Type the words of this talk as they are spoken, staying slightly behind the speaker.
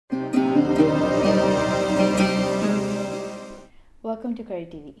Welcome to കഴി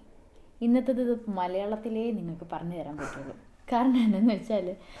T V. ഇന്നത്തേത് മലയാളത്തിലേ നിങ്ങൾക്ക് പറഞ്ഞു തരാൻ പറ്റുള്ളൂ. കാരണം എന്താണെന്ന് വെച്ചാൽ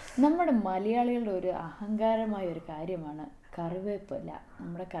നമ്മുടെ മലയാളികളുടെ ഒരു അഹങ്കാരമായ ഒരു കാര്യമാണ് കറിവേപ്പില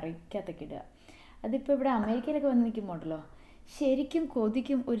നമ്മുടെ കറിക്കകത്തൊക്കെ ഇടുക. അതിപ്പോൾ ഇവിടെ അമേരിക്കയിലൊക്കെ വന്ന് നിൽക്കുമ്പോണ്ടല്ലോ ശരിക്കും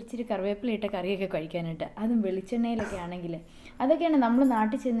കൊതിക്കും ഒരിച്ചിരി കറിവേപ്പില ഇട്ട കറിയൊക്കെ കഴിക്കാനായിട്ട്. അതും വെളിച്ചെണ്ണയിലൊക്കെ ആണെങ്കിൽ അതൊക്കെയാണ് നമ്മൾ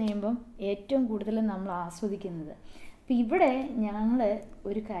നാട്ടിൽ ചെന്ന് കഴിയുമ്പം ഏറ്റവും കൂടുതൽ നമ്മൾ ആസ്വദിക്കുന്നത്. അപ്പോൾ ഇവിടെ ഞങ്ങൾ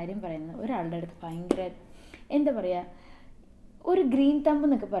ഒരു കാര്യം പറയുന്നത്, ഒരാളുടെ അടുത്ത് ഭയങ്കര എന്താ പറയുക, ഒരു ഗ്രീൻ തമ്പ്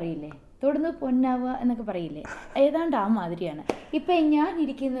എന്നൊക്കെ പറയില്ലേ, തൊടുന്ന് പൊന്നാവുക എന്നൊക്കെ പറയില്ലേ, ഏതാണ്ട് ആ മാതിരിയാണ്. ഇപ്പം ഞാൻ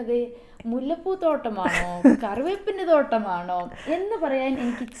ഇരിക്കുന്നത് മുല്ലപ്പൂ തോട്ടമാണോ കറിവേപ്പിൻ്റെ തോട്ടമാണോ എന്ന് പറയാൻ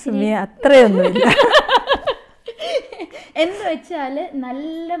എനിക്ക് അത്രയൊന്നുമില്ല. എന്ന് വെച്ചാൽ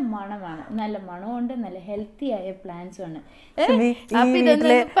നല്ല മണമാണ്, നല്ല മണമുണ്ട്, നല്ല ഹെൽത്തി ആയ പ്ലാന്റ്സും ആണ്.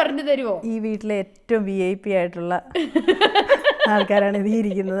 പറഞ്ഞു തരുമോ? ഈ വീട്ടിലെ ഏറ്റവും VIP ആയിട്ടുള്ള ആൾക്കാരാണ് ഇത്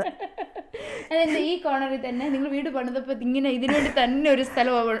ഇരിക്കുന്നത്. അതെന്താ ഈ കോർണറിൽ തന്നെ നിങ്ങൾ വീട് പണിതപ്പോൾ ഇങ്ങനെ ഇതിനു വേണ്ടി തന്നെ ഒരു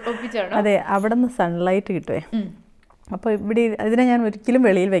സ്ഥലം ഒപ്പിച്ചാണോ? അതെ, അവിടെ നിന്ന് സൺലൈറ്റ് കിട്ടുവേ. അപ്പോൾ ഇവിടെ ഇതിനെ ഞാൻ ഒരിക്കലും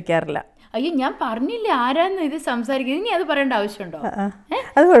വെളിയിൽ വെക്കാറില്ല. അയ്യോ, ഞാൻ പറഞ്ഞില്ല ആരാന്ന് ഇത് സംസാരിക്കുന്നത്. ഇനി അത് പറയേണ്ട ആവശ്യമുണ്ടോ?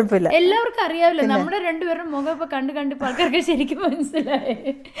 അത് കുഴപ്പമില്ല, എല്ലാവർക്കും അറിയാമല്ലോ. നമ്മുടെ രണ്ടുപേരുടെ മുഖം ഇപ്പൊ കണ്ട് ആൾക്കാർക്ക് ശരിക്കും മനസ്സിലായി.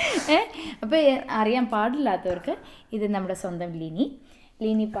 അപ്പൊ അറിയാൻ പാടില്ലാത്തവർക്ക് ഇത് നമ്മുടെ സ്വന്തം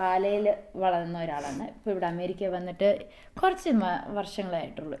ലിനി പാലയിൽ വളർന്ന ഒരാളാണ്. ഇപ്പോൾ ഇവിടെ അമേരിക്ക വന്നിട്ട് കുറച്ച്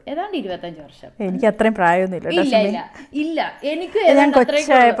വർഷങ്ങളായിട്ടുള്ളൂ, ഏതാണ്ട് 25 വർഷം. എനിക്ക് അത്രയും പ്രായമൊന്നുമില്ല. ഇല്ല എനിക്ക്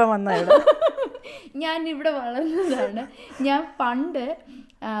ഞാൻ ഇവിടെ വളർന്നതാണ്. ഞാൻ പണ്ട്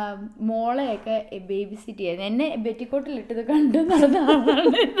മോളെയൊക്കെ ബേബി സിറ്റ് ചെയ്യുന്നത്, എന്നെ ബെറ്റിക്കോട്ടിലിട്ടത് കണ്ടു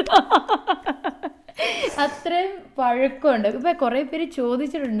നടന്നതാണ്. അത്രയും പഴക്കമുണ്ട്. ഇപ്പം കുറേ പേര്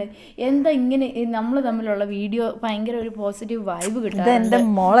ചോദിച്ചിട്ടുണ്ട് എന്താ ഇങ്ങനെ നമ്മൾ തമ്മിലുള്ള വീഡിയോ ഭയങ്കര ഒരു പോസിറ്റീവ് വൈബ് കിട്ടാൻ. എൻ്റെ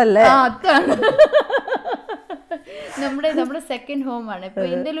മോളല്ലേ? അതാണ് നമ്മുടെ സെക്കൻഡ് ഹോമാണ്. ഇപ്പോൾ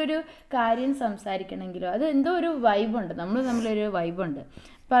എന്തെങ്കിലും ഒരു കാര്യം സംസാരിക്കണമെങ്കിലോ അത് എന്തോ ഒരു വൈബുണ്ട്, നമ്മൾ തമ്മിലൊരു വൈബുണ്ട്.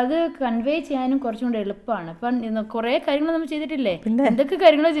 അപ്പം അത് കൺവേ ചെയ്യാനും കുറച്ചും കൂടെ എളുപ്പമാണ്. അപ്പം കുറേ കാര്യങ്ങൾ നമ്മൾ ചെയ്തിട്ടില്ലേ, എന്തൊക്കെ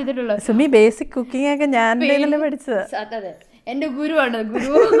കാര്യങ്ങളോ ചെയ്തിട്ടുള്ളൂ. സുമി ബേസിക് കുക്കിംഗ് ഒക്കെ ഞാൻ പഠിച്ചത്. അതെ, എൻ്റെ ഗുരുവാണ്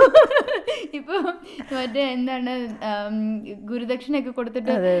ഗുരു. ഇപ്പം മറ്റേ എന്താണ് ഗുരുദക്ഷിണയൊക്കെ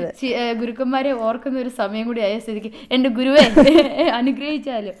കൊടുത്തിട്ട് ഗുരുക്കന്മാരെ ഓർക്കുന്ന ഒരു സമയം കൂടി ആയ സ്ഥിതിക്ക് എൻ്റെ ഗുരുവെ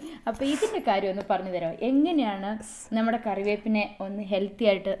അനുഗ്രഹിച്ചാലും. അപ്പം ഇതിൻ്റെ കാര്യം ഒന്ന് പറഞ്ഞു തരാമോ, എങ്ങനെയാണ് നമ്മുടെ കറിവേപ്പിനെ ഒന്ന് ഹെൽത്തി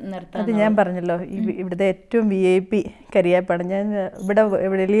ആയിട്ട് നിർത്താൻ? അത് ഞാൻ പറഞ്ഞല്ലോ, ഇവിടുത്തെ ഏറ്റവും VIP കരിവേപ്പാണ്. ഞാൻ ഇവിടെ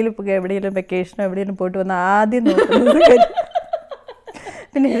എവിടെയെങ്കിലും വെക്കേഷനോ എവിടെയെങ്കിലും പോയിട്ട് വന്ന് ആദ്യം നോക്കുന്നത്.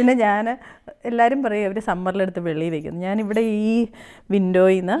 പിന്നെ ഇതിനെ ഞാൻ എല്ലാവരും പറയും അവർ സമ്മറിലെടുത്ത് വെളിയിൽ വയ്ക്കുന്നു. ഞാനിവിടെ ഈ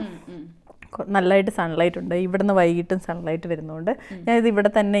വിൻഡോയിൽ നിന്ന് നല്ലതായിട്ട് സൺലൈറ്റ് ഉണ്ട്, ഇവിടുന്ന് വൈകിട്ടും സൺലൈറ്റ് വരുന്നതുകൊണ്ട് ഞാനിത് ഇവിടെ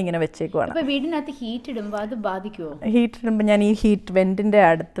തന്നെ ഇങ്ങനെ വെച്ചേക്കുവാണ്. വീടിനകത്ത് ഹീറ്റ് ഇടുമ്പോൾ അത് ബാധിക്കുമോ? ഹീറ്റ് ഇടുമ്പോൾ ഞാൻ ഈ ഹീറ്റ് വെന്റിന്റെ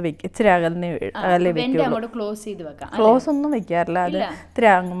അടുത്ത് വെക്കും, ഇച്ചിരി അകലെ വെക്കുള്ളൂ. ക്ലോസ് ഒന്നും വെക്കാറില്ല, അത് ഇത്തിരി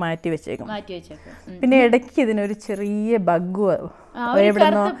അങ്ങ് മാറ്റി വെച്ചേക്കും. പിന്നെ ഇടയ്ക്ക് ഇതിനൊരു ചെറിയ ബഗ്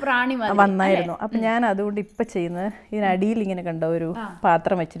എവിടെന്നോ വന്നായിരുന്നു. അപ്പം ഞാൻ അതുകൊണ്ട് ഇപ്പം ചെയ്യുന്നത്, ഇതിനടിയിൽ ഇങ്ങനെ കണ്ട ഒരു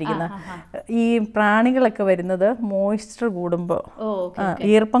പാത്രം വെച്ചിരിക്കുന്ന, ഈ പ്രാണികളൊക്കെ വരുന്നത് മോയ്സ്ചർ കൂടുമ്പോൾ,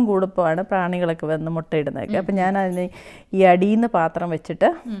 ഈർപ്പം കൂടുമ്പോഴാണ് പ്രാണികളൊക്കെ വന്ന് മുട്ടയിടുന്നതൊക്കെ. അപ്പം ഞാൻ അതിന് ഈ അടിയിൽ നിന്ന് പാത്രം വെച്ചിട്ട്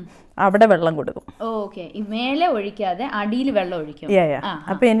അവിടെ വെള്ളം കൊടുക്കും. മേലെ ഒഴിക്കാതെ അടിയിൽ വെള്ളം ഒഴിക്കും.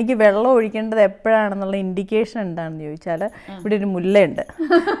 അപ്പൊ എനിക്ക് വെള്ളം ഒഴിക്കേണ്ടത് എപ്പോഴാണെന്നുള്ള ഇൻഡിക്കേഷൻ എന്താണെന്ന് ചോദിച്ചാൽ, ഇവിടെ ഒരു മുല്ലയുണ്ട്,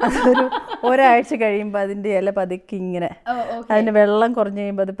 അതൊരു ഒരാഴ്ച കഴിയുമ്പോൾ അതിന്റെ ഇല പതുക്കി ഇങ്ങനെ അതിന്റെ വെള്ളം കുറഞ്ഞു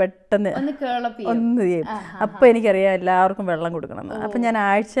കഴിയുമ്പോൾ അത് പെട്ടെന്ന് ഒന്ന് ചെയ്യും. അപ്പൊ എനിക്കറിയാം എല്ലാവർക്കും വെള്ളം കൊടുക്കണം. അപ്പൊ ഞാൻ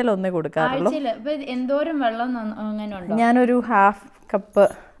ആഴ്ചയിൽ ഒന്നേ കൊടുക്കാറുള്ളൂ. ഞാനൊരു 1/2 കപ്പ്,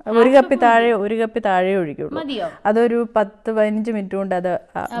 ഒരു കപ്പി താഴെ ഒഴിക്കുള്ളൂ. അതൊരു 10-15 മിനിറ്റ് കൊണ്ട് അത്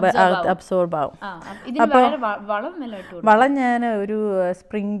അബ്സോർബ് ആവും. അപ്പോൾ വളം ഞാൻ ഒരു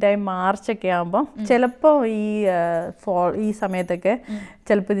സ്പ്രിംഗ് ടൈം മാർച്ചൊക്കെ ആകുമ്പോൾ ചിലപ്പോൾ ഈ സമയത്തൊക്കെ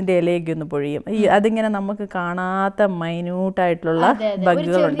ചിലപ്പോൾ ഇതിൻ്റെ ഇലയൊക്കെ ഒന്ന് പൊഴിയും. അതിങ്ങനെ നമുക്ക് കാണാത്ത മൈന്യൂട്ടായിട്ടുള്ള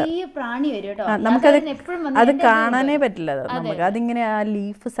ബഗ്ഗുകളുണ്ട്. അത് കാണാനേ പറ്റില്ല. നമുക്ക് അതിങ്ങനെ ആ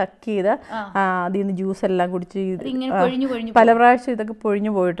ലീഫ് സക്ക് ചെയ്ത് അതിൽ നിന്ന് ജ്യൂസ് എല്ലാം കുടിച്ച് പല പ്രാവശ്യം ഇതൊക്കെ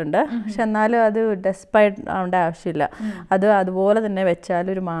പൊഴിഞ്ഞു പോയിട്ടുണ്ട്. പക്ഷെ എന്നാലും അത് ഡെസ്പൈറ്റ് ആവേണ്ട ആവശ്യമില്ല. അത് അതുപോലെ തന്നെ വെച്ചാൽ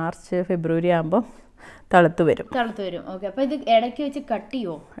ഒരു മാർച്ച് ഫെബ്രുവരി ആകുമ്പോൾ തളുത്ത് വരും.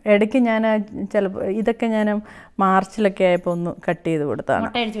 ഇടയ്ക്ക് ഞാൻ ചിലപ്പോൾ ഇതൊക്കെ ഞാൻ മാർച്ചിലൊക്കെ ആയപ്പോൾ ഒന്ന് കട്ട് ചെയ്ത് കൊടുത്താണ്.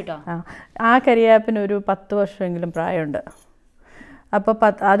 ആ കരിയാപ്പിന് ഒരു 10 വർഷമെങ്കിലും പ്രായമുണ്ട്. അപ്പോൾ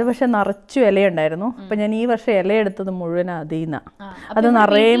അത് പക്ഷെ നിറച്ചു ഇലയുണ്ടായിരുന്നു. അപ്പം ഞാൻ ഈ വർഷം ഇല എടുത്തത് മുഴുവൻ അതിൽ നിന്നാണ്. അത്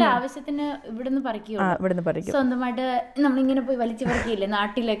നിറയെ ആവശ്യത്തിന് ഇവിടുന്ന് പറിക്കും. സ്വന്തമായിട്ട് നമ്മളിങ്ങനെ പോയി വലിച്ചു പറിക്കില്ലേ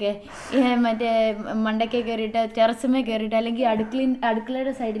നാട്ടിലൊക്കെ, മറ്റേ മണ്ടയ്ക്ക് കയറിയിട്ട് ടെറസുമേ കയറിയിട്ട്, അല്ലെങ്കിൽ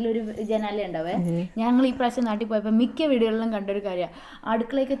അടുക്കളയുടെ സൈഡിൽ ഒരു ജനാല ഉണ്ടാവേ. ഞങ്ങൾ ഈ പ്രാവശ്യം നാട്ടിൽ പോയപ്പോൾ മിക്ക വീടുകളിലും കണ്ടൊരു കാര്യമാണ്,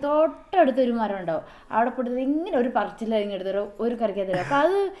 അടുക്കളയ്ക്ക് തൊട്ടടുത്തൊരു മരം ഉണ്ടാവും, അവിടെ പോയിട്ട് ഇങ്ങനെ ഒരു പറച്ചിൽ ഇങ്ങെടുത്തോ ഒരു കറിക്കകത്ത്. അപ്പം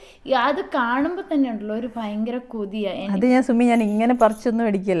അത് കാണുമ്പോൾ തന്നെ ഉണ്ടല്ലോ ഒരു ഭയങ്കര കൊതിയാണ്. അത് ഞാൻ സുമി ഞാൻ ഇങ്ങനെ പറിച്ചൊന്നും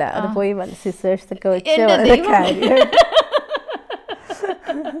അടിക്കില്ല, അത് പോയി സിസേഴ്സ് ഒക്കെ വെച്ച്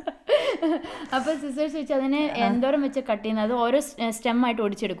അപ്പൊ സിസേഴ്സ് വെച്ച് അതിനെ എന്തോരം വെച്ച് കട്ട് ചെയ്യുന്നത്? അത് ഓരോ സ്റ്റെം ആയിട്ട്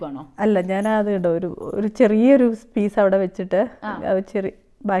ഒടിച്ചെടുക്കുവാണോ? അല്ല, ഞാൻ അത് കേട്ടോ ഒരു ചെറിയൊരു പീസ് അവിടെ വെച്ചിട്ട് ചെറിയ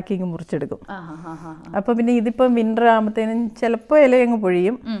ബാക്കിങ് മുറിച്ചെടുക്കും. അപ്പോൾ പിന്നെ ഇതിപ്പം വിൻ്റർ ആകുമ്പോഴത്തേനും ചിലപ്പോൾ ഇല അങ്ങ്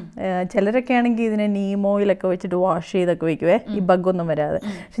പൊഴിയും. ചിലരൊക്കെ ആണെങ്കിൽ ഇതിനെ നീം ഓയിലൊക്കെ വെച്ചിട്ട് വാഷ് ചെയ്തൊക്കെ വെക്കുവേ, ഈ ബഗ്ഗൊന്നും വരാതെ.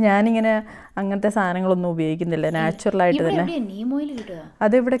 പക്ഷെ ഞാനിങ്ങനെ അങ്ങനത്തെ സാധനങ്ങളൊന്നും ഉപയോഗിക്കുന്നില്ല, നാച്ചുറലായിട്ട് തന്നെ.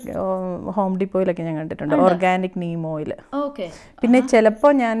 അതിവിടെ ഹോം ഡിപ്പോയിലൊക്കെ ഞാൻ കണ്ടിട്ടുണ്ട്, ഓർഗാനിക് നീം ഓയിൽ. പിന്നെ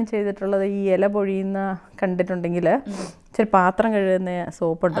ചിലപ്പോൾ ഞാൻ ചെയ്തിട്ടുള്ളത് ഈ ഇല പൊഴിയുന്ന കണ്ടിട്ടുണ്ടെങ്കിൽ ഇച്ചിരി പാത്രം കഴുകുന്ന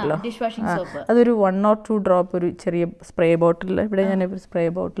സോപ്പ് ഉണ്ടല്ലോ, അതൊരു 1 or 2 ഡ്രോപ്പ് ഒരു ചെറിയ സ്പ്രേ ബോട്ടിൽ, ഇവിടെ ഞാൻ ഒരു സ്പ്രേ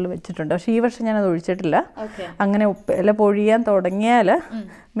ബോട്ടിൽ വെച്ചിട്ടുണ്ട്. പക്ഷേ ഈ വർഷം ഞാനത് ഒഴിച്ചിട്ടില്ല. അങ്ങനെ ഇല പൊഴിയാൻ തുടങ്ങിയാൽ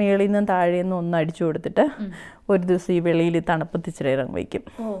മേളിൽ നിന്നും താഴെ നിന്നും ഒന്ന് അടിച്ചു കൊടുത്തിട്ട് ഒരു ദിവസം ഈ വെളിയിൽ തണുപ്പത്തിച്ചിരി ഇറങ്ങി വയ്ക്കും.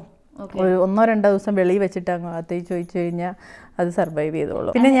 ഒരു 1-2 ദിവസം വെളിയിൽ വെച്ചിട്ട് അങ്ങ് അകത്തേക്ക് ചോദിച്ചു കഴിഞ്ഞാൽ അത് സർവൈവ്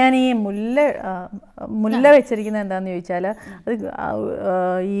ചെയ്തോളൂ. പിന്നെ ഞാൻ ഈ മുല്ല വെച്ചിരിക്കുന്നത് എന്താണെന്ന് ചോദിച്ചാൽ, അത്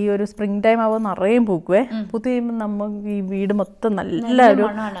ഈ ഒരു സ്പ്രിംഗ് ടൈം ആവുമ്പോൾ നിറയും പൂക്കുവേ. പൂത്ത് കഴിയുമ്പോൾ നമുക്ക് ഈ വീട് മൊത്തം നല്ല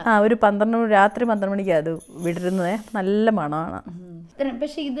ഒരു 12 രാത്രി 12 മണിക്കാണ് അത് വിടരുന്നത്, നല്ല മണമാണ്.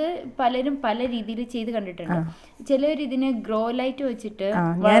 പക്ഷെ ഇത് പലരും പല രീതിയിൽ ചെയ്ത് കണ്ടിട്ടുണ്ട്. ചിലർ ഇതിന് ഗ്രോ ലൈറ്റ് വെച്ചിട്ട്,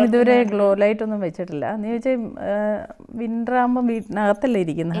 ഞാൻ ഇതുവരെ ഗ്രോ ലൈറ്റ് ഒന്നും വെച്ചിട്ടില്ല. എന്ന് ചോദിച്ചാൽ വിൻ്റർ ആകുമ്പോൾ വീട്ടിനകത്തല്ലേ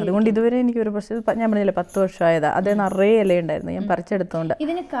ഇരിക്കുന്നത്, അതുകൊണ്ട് ഇതുവരെ എനിക്ക് ഒരു പക്ഷേ ഞാൻ പറഞ്ഞില്ല 10 വർഷമായതാണ്, അതേ നിറയെ ഇലയുണ്ടായിരുന്നു, ഞാൻ പറിച്ചെടുത്തോണ്ട്.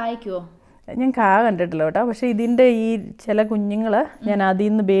 ഇതിന് കായ്ക്കുവോ? ഞാൻ കണ്ടിട്ടില്ല കേട്ടോ. പക്ഷെ ഇതിൻ്റെ ഈ ചില കുഞ്ഞുങ്ങൾ ഞാൻ അതിൽ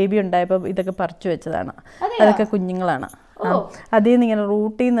നിന്ന് ബേബി ഉണ്ടായപ്പോൾ ഇതൊക്കെ പറിച്ചു വെച്ചതാണ്. അതൊക്കെ കുഞ്ഞുങ്ങളാണ്. അതിൽ നിന്ന് ഇങ്ങനെ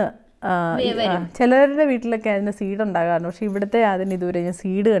റൂട്ടിൽ നിന്ന് ചിലരുടെ വീട്ടിലൊക്കെ അതിന് സീഡ് ഉണ്ടാകാറുണ്ട്. പക്ഷെ ഇവിടുത്തെ അതിന് ഇതുവരെ ഞാൻ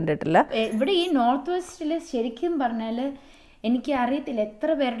സീഡ് കണ്ടിട്ടില്ല. ഇവിടെ ഈ നോർത്ത് വെസ്റ്റിൽ ശരിക്കും പറഞ്ഞാൽ എനിക്ക് അറിയത്തില്ല എത്ര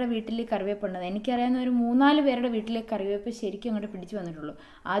പേരുടെ വീട്ടിൽ കറിവേപ്പുണ്ടെന്ന്. എനിക്കറിയാവുന്ന ഒരു 3-4 പേരുടെ വീട്ടിൽ കറിവേപ്പ് ശരിക്കും അങ്ങോട്ട് പിടിച്ചു വന്നിട്ടുള്ളൂ.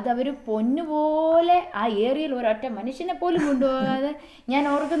 അത് അവർ പൊന്നുപോലെ ആ ഏരിയയിൽ ഒരൊറ്റ മനുഷ്യനെ പോലും കൊണ്ടുപോകാതെ ഞാൻ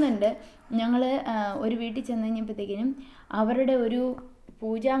ഓർക്കുന്നുണ്ട്. ഞങ്ങൾ ഒരു വീട്ടിൽ ചെന്ന് കഴിഞ്ഞപ്പോഴത്തേക്കിനും അവരുടെ ഒരു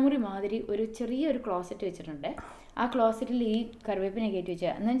പൂജാമുറി മാതിരി ഒരു ചെറിയൊരു ക്ലോസറ്റ് വെച്ചിട്ടുണ്ട്. ആ ക്ലോസറ്റിൽ ഈ കറിവേപ്പിനെ കയറ്റി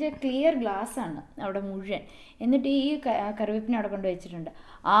വെച്ചാൽ എന്ന് വെച്ചാൽ ക്ലിയർ ഗ്ലാസ് ആണ് അവിടെ മുഴുവൻ. എന്നിട്ട് ഈ കറിവേപ്പിനെ അവിടെ കൊണ്ട് വെച്ചിട്ടുണ്ട്.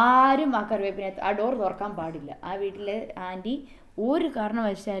 ആരും ആ കറിവേപ്പിനെ ആ ഡോർ തുറക്കാൻ പാടില്ല. ആ വീട്ടിലെ ആൻറ്റി ഒരു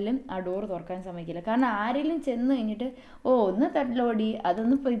കാരണവശാലും ആ ഡോർ തുറക്കാൻ സമ്മതിക്കില്ല. കാരണം ആരെങ്കിലും ചെന്ന് കഴിഞ്ഞിട്ട് ഒന്ന് തട്ടിലോടി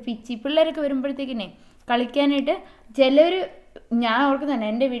അതൊന്ന് പിച്ചി പിള്ളേരൊക്കെ വരുമ്പോഴത്തേക്കിനെ കളിക്കാനായിട്ട് ചിലർ, ഞാൻ ഓർക്കുന്നുണ്ട്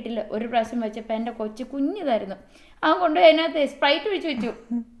എൻ്റെ വീട്ടിൽ ഒരു പ്രാവശ്യം വെച്ചപ്പോൾ എൻ്റെ കൊച്ചു കുഞ്ഞിതായിരുന്നു, അവൻ കൊണ്ടുപോയി അതിനകത്ത് സ്പ്രൈറ്റ് ഒഴിച്ച് വെച്ചു.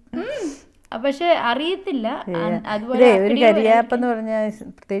 പക്ഷെ അറിയത്തില്ല. അതുപോലെ ഒരു കരിയാപ്പെന്ന് പറഞ്ഞാൽ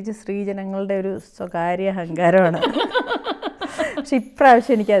പ്രത്യേകിച്ച് സ്ത്രീജനങ്ങളുടെ ഒരു സ്വകാര്യ അഹങ്കാരമാണ്. പക്ഷെ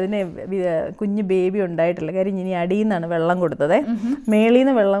ഇപ്രാവശ്യം എനിക്ക് അതിന് കുഞ്ഞ് ബേബി ഉണ്ടായിട്ടില്ല. കാര്യം ഇനി അടിയിൽ നിന്നാണ് വെള്ളം കൊടുത്തത്. മേളിൽ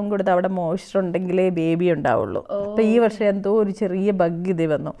നിന്ന് വെള്ളം കൊടുത്ത് അവിടെ മോയ്സ്ചർ ഉണ്ടെങ്കിലേ ബേബി ഉണ്ടാവുള്ളൂ. അപ്പം ഈ വർഷം എന്തോ ഒരു ചെറിയ ബഗ് ഇത്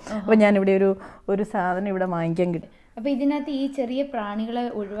വന്നു. അപ്പം ഞാനിവിടെ ഒരു സാധനം ഇവിടെ വാങ്ങിക്കാൻ കിട്ടി. അപ്പോൾ ഇതിനകത്ത് ഈ ചെറിയ പ്രാണികളെ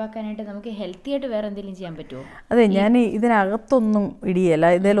ഒഴിവാക്കാനായിട്ട് നമുക്ക് ഹെൽത്തി ആയിട്ട് വേറെ എന്തെങ്കിലും ചെയ്യാൻ പറ്റുമോ? അതെ, ഞാൻ ഇതിനകത്തൊന്നും ഇടിയല്ല,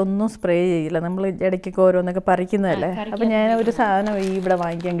 ഇതിലൊന്നും സ്പ്രേ ചെയ്യില്ല. നമ്മൾ ഇടയ്ക്കൊക്കെ ഓരോന്നൊക്കെ പറിക്കുന്നതല്ലേ. അപ്പം ഞാൻ ഒരു സാധനം ഇവിടെ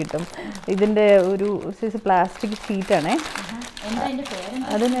വാങ്ങിക്കാൻ കിട്ടും. ഇതിൻ്റെ ഒരു പ്ലാസ്റ്റിക് ഷീറ്റാണേ.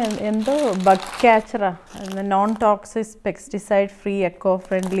 അതിന് എന്തോ bug ക്യാച്ചറാ, non toxic pesticide free eco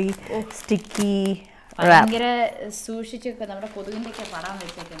friendly sticky ഭയങ്കര സൂക്ഷിച്ചൊക്കെ നമ്മുടെ കൊതുകിന്റെ ഒക്കെ പടാൻ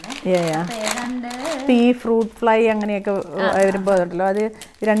വെച്ചേക്കുന്നത്. ഈ ഫ്രൂട്ട് ഫ്ലൈ അങ്ങനെയൊക്കെ വരുമ്പോൾ ഉണ്ടല്ലോ, അത്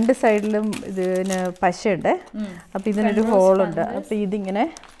 2 സൈഡിലും ഇതിന് പശയുണ്ട്. അപ്പം ഇതിനൊരു ഹോളുണ്ട്. അപ്പം ഇതിങ്ങനെ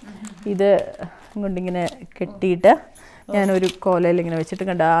ഇത് കൊണ്ടിങ്ങനെ കെട്ടിയിട്ട് ഞാനൊരു കോലയിൽ ഇങ്ങനെ വെച്ചിട്ട്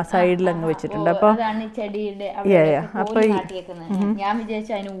കണ്ട ആ സൈഡിൽ അങ്ങ് വെച്ചിട്ടുണ്ട്. അപ്പോൾ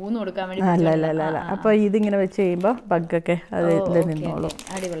അല്ല അപ്പോൾ ഇതിങ്ങനെ വെച്ച് കഴിയുമ്പോൾ ബഗ്ഗൊക്കെ അത് ഇതിൽ നിന്നോളും.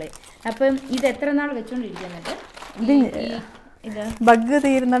 അടിപൊളി. അപ്പം ഇത് എത്ര നാൾ വെച്ചോണ്ടിരിക്കുന്നത്? ബഗ്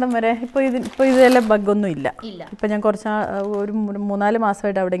തീരുന്നിടം വരെ. ഇപ്പോൾ ഇതെല്ലാം ബഗ്ഗൊന്നും ഇല്ല. ഇപ്പം ഞാൻ ഒരു 3-4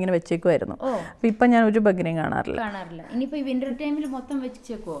 മാസമായിട്ട് അവിടെ ഇങ്ങനെ വെച്ചേക്കുമായിരുന്നു. അപ്പം ഇപ്പം ഞാൻ ഒരു ബഗ്ഗിനെയും കാണാറില്ല. ഇനിയിപ്പോൾ വിന്റർ ടൈമിൽ മൊത്തം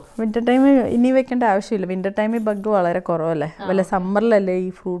വെച്ചേക്കോ? വിന്റർ ടൈമിൽ ഇനി വെക്കേണ്ട ആവശ്യമില്ല. വിന്റർ ടൈമിൽ ബഗ് വളരെ കുറവല്ലേ. വല്ല സമ്മറിലല്ലേ ഈ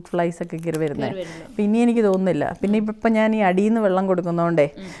ഫ്രൂട്ട് ഫ്ലൈസ് ഒക്കെ കയറി വരുന്നത്. അപ്പം ഇനി എനിക്ക് തോന്നുന്നില്ല. പിന്നെ ഇപ്പം ഞാൻ ഈ അടിയിൽ നിന്ന് വെള്ളം കൊടുക്കുന്നതുകൊണ്ടേ,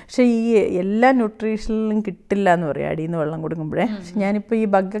 പക്ഷേ ഈ എല്ലാ ന്യൂട്രീഷനിലും കിട്ടില്ല എന്ന് പറയും അടിയിൽ നിന്ന് വെള്ളം കൊടുക്കുമ്പോഴേ. പക്ഷെ ഞാനിപ്പോൾ ഈ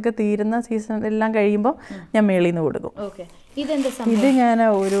ബഗ്ഗൊക്കെ തീരുന്ന സീസൺ എല്ലാം കഴിയുമ്പോൾ ഞാൻ മേളിൽ നിന്ന് കൊടുക്കും. ഇത് ഞാൻ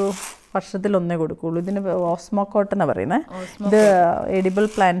ഒരു വർഷത്തിലൊന്നേ കൊടുക്കുള്ളൂ. ഇതിന് ഓസ്മോക്കോട്ട് എന്നാണ് പറയുന്നത്. ഇത് എഡിബിൾ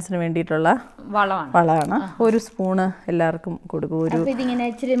പ്ലാന്റ്സിന് വേണ്ടിയിട്ടുള്ള വളമാണ്. ഒരു സ്പൂണ് എല്ലാവർക്കും കൊടുക്കും.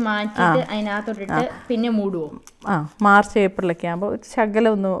 മാർച്ച് ഏപ്രിലൊക്കെ ആകുമ്പോൾ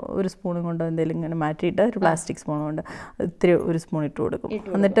ശകലം ഒന്ന് ഒരു സ്പൂണും കൊണ്ട് എന്തെങ്കിലും ഇങ്ങനെ മാറ്റിയിട്ട് ഒരു പ്ലാസ്റ്റിക് സ്പൂൺ കൊണ്ട് ഇത്തിരി ഒരു സ്പൂൺ ഇട്ട് കൊടുക്കും.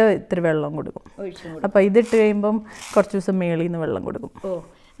 എന്നിട്ട് ഇത്തിരി വെള്ളം കൊടുക്കും. അപ്പോൾ ഇതിട്ട് കഴിയുമ്പം കുറച്ച് ദിവസം മേളിൽ നിന്ന് വെള്ളം കൊടുക്കും.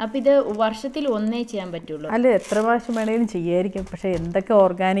 അപ്പം ഇത് വർഷത്തിൽ ഒന്നേ ചെയ്യാൻ പറ്റുള്ളൂ? അല്ല, എത്ര പ്രാവശ്യം വേണമെങ്കിലും ചെയ്യായിരിക്കും. പക്ഷേ എന്തൊക്കെ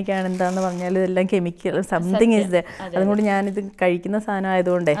ഓർഗാനിക് ആണ് എന്താന്ന് പറഞ്ഞാൽ ഇതെല്ലാം കെമിക്കൽ സംതിങ് ഇസ് ദ. അതുകൊണ്ട് ഞാനിത് കഴിക്കുന്ന സാധനം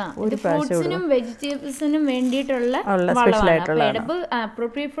ആയതുകൊണ്ടേ ഒരു പ്രാവശ്യം വെജിറ്റബിൾസിനും വേണ്ടിയിട്ടുള്ള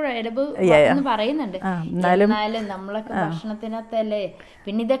പറയുന്നുണ്ട്. എന്നാലും നമ്മളൊക്കെ ഭക്ഷണത്തിനകത്തല്ലേ,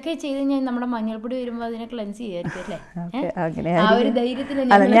 പിന്നെ ഇതൊക്കെ ചെയ്ത് കഴിഞ്ഞാൽ നമ്മുടെ മഞ്ഞൾപ്പൊടി വരുമ്പോൾ അതിനെ ക്ലെൻസ് ചെയ്യായിരിക്കും അല്ലേ? ആ ഒരു ധൈര്യത്തിൽ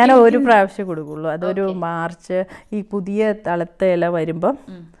ഞാൻ ഒരു പ്രാവശ്യം കൊടുക്കുള്ളൂ. അതൊരു മാർച്ച് ഈ പുതിയ തളത്ത ഇല വരുമ്പം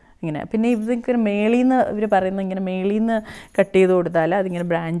ഇങ്ങനെ. പിന്നെ ഇതിങ്ങനെ മേളീന്ന് ഇവർ പറയുന്നത് ഇങ്ങനെ മേളീന്ന് കട്ട് ചെയ്ത് കൊടുത്താൽ അതിങ്ങനെ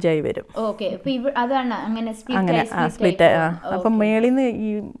ബ്രാഞ്ചായി വരും. അങ്ങനെ സ്പ്ലിറ്റ്. അപ്പം മേളീന്ന് ഈ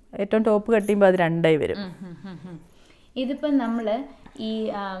ഏറ്റവും ടോപ്പ് കട്ട് ചെയ്യുമ്പോൾ അത് രണ്ടായി വരും. ഇതിപ്പം നമ്മൾ ഈ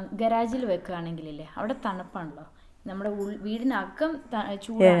ഗരാജിൽ വെക്കുകയാണെങ്കിലല്ലേ, അവിടെ തണുപ്പാണല്ലോ. നമ്മുടെ വീടിനകം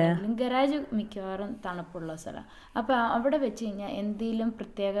ചൂടാണെങ്കിലും ഗരാജ് മിക്കവാറും തണുപ്പുള്ള സ്ഥലം. അപ്പോൾ അവിടെ വെച്ച് കഴിഞ്ഞാൽ എന്തെങ്കിലും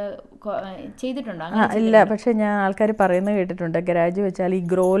പ്രത്യേക ചെയ്തിട്ടുണ്ടോ? ഇല്ല, പക്ഷെ ഞാൻ ആൾക്കാർ പറയുന്നത് കേട്ടിട്ടുണ്ട്. ഗരാജ് വെച്ചാൽ ഈ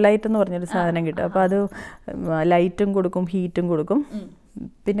ഗ്രോ ലൈറ്റ് എന്ന് പറഞ്ഞൊരു സാധനം കിട്ടും. അപ്പോൾ അത് ലൈറ്റും കൊടുക്കും, ഹീറ്റും കൊടുക്കും.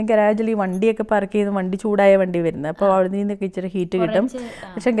 പിന്നെ ഗരാജിൽ ഈ വണ്ടിയൊക്കെ പാർക്ക് ചെയ്ത് വണ്ടി ചൂടായ വണ്ടി വരുന്നത്, അപ്പോൾ അവിടെ നിന്നൊക്കെ ഇച്ചിരി ഹീറ്റ് കിട്ടും.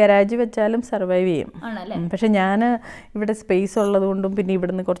 പക്ഷെ ഗരാജ് വെച്ചാലും സർവൈവ് ചെയ്യും. പക്ഷെ ഞാൻ ഇവിടെ സ്പേസ് ഉള്ളത് കൊണ്ടും പിന്നെ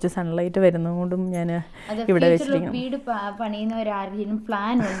ഇവിടുന്ന് കുറച്ച് സൺലൈറ്റ് വരുന്നതുകൊണ്ടും ഞാൻ ഇവിടെ വെച്ചിരിക്കണം. വീട് പണിയുന്നവരാരെങ്കിലും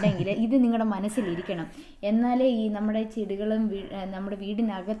പ്ലാൻ ഉണ്ടെങ്കിൽ ഇത് നിങ്ങളുടെ മനസ്സിലിരിക്കണം. എന്നാലേ ഈ നമ്മുടെ ചെടികളും നമ്മുടെ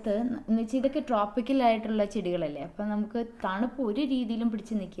വീടിനകത്ത് എന്ന് വെച്ചാൽ ഇതൊക്കെ ട്രോപ്പിക്കലായിട്ടുള്ള ചെടികളല്ലേ, അപ്പം നമുക്ക് തണുപ്പ് ഒരു രീതിയിലും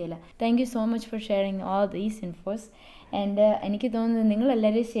പിടിച്ച് നിൽക്കുകയില്ല. Thank you so much for sharing all these ഇൻഫോസ്. And എനിക്ക് തോന്നുന്നു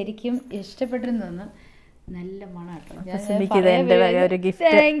നിങ്ങളെല്ലാവരും ശരിക്കും ഇഷ്ടപ്പെട്ടിരുന്നു. നല്ല മണം കേട്ടോ.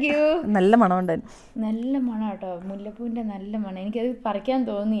 നല്ല മണമുണ്ട്. നല്ല മണം കേട്ടോ, മുല്ലപ്പൂവിൻ്റെ നല്ല മണം. എനിക്കത് പറിക്കാൻ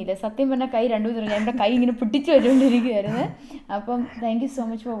തോന്നിയില്ല സത്യം പറഞ്ഞാൽ. കൈ രണ്ടു ദിവസം എൻ്റെ കൈ ഇങ്ങനെ പിടിച്ചു വെച്ചുകൊണ്ടിരിക്കുകയായിരുന്നു. അപ്പം thank you so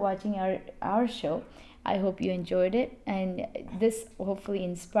much for watching our show. I hope you enjoyed it and this hopefully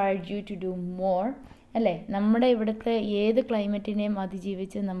inspired you to do more. അല്ലേ, നമ്മുടെ ഇവിടുത്തെ ഏത് ക്ലൈമറ്റിനെയും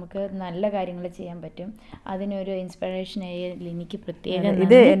അതിജീവിച്ച് നമുക്ക് നല്ല കാര്യങ്ങൾ ചെയ്യാൻ പറ്റും. അതിനൊരു ഇൻസ്പിറേഷൻ ആയി ലിനിക്ക് പ്രത്യേകം.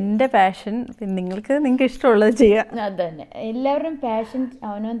 ഇത് എൻ്റെ പാഷൻ, നിങ്ങൾക്ക് ഇഷ്ടമുള്ളത് ചെയ്യാം. അതുതന്നെ, എല്ലാവരുടെയും പാഷൻ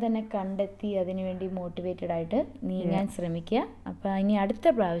അവനവൻ തന്നെ കണ്ടെത്തി അതിനുവേണ്ടി മോട്ടിവേറ്റഡ് ആയിട്ട് നീങ്ങാൻ ശ്രമിക്കുക. അപ്പോൾ ഇനി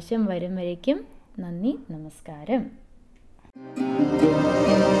അടുത്ത പ്രാവശ്യം വരും വരയ്ക്കും നന്ദി, നമസ്കാരം.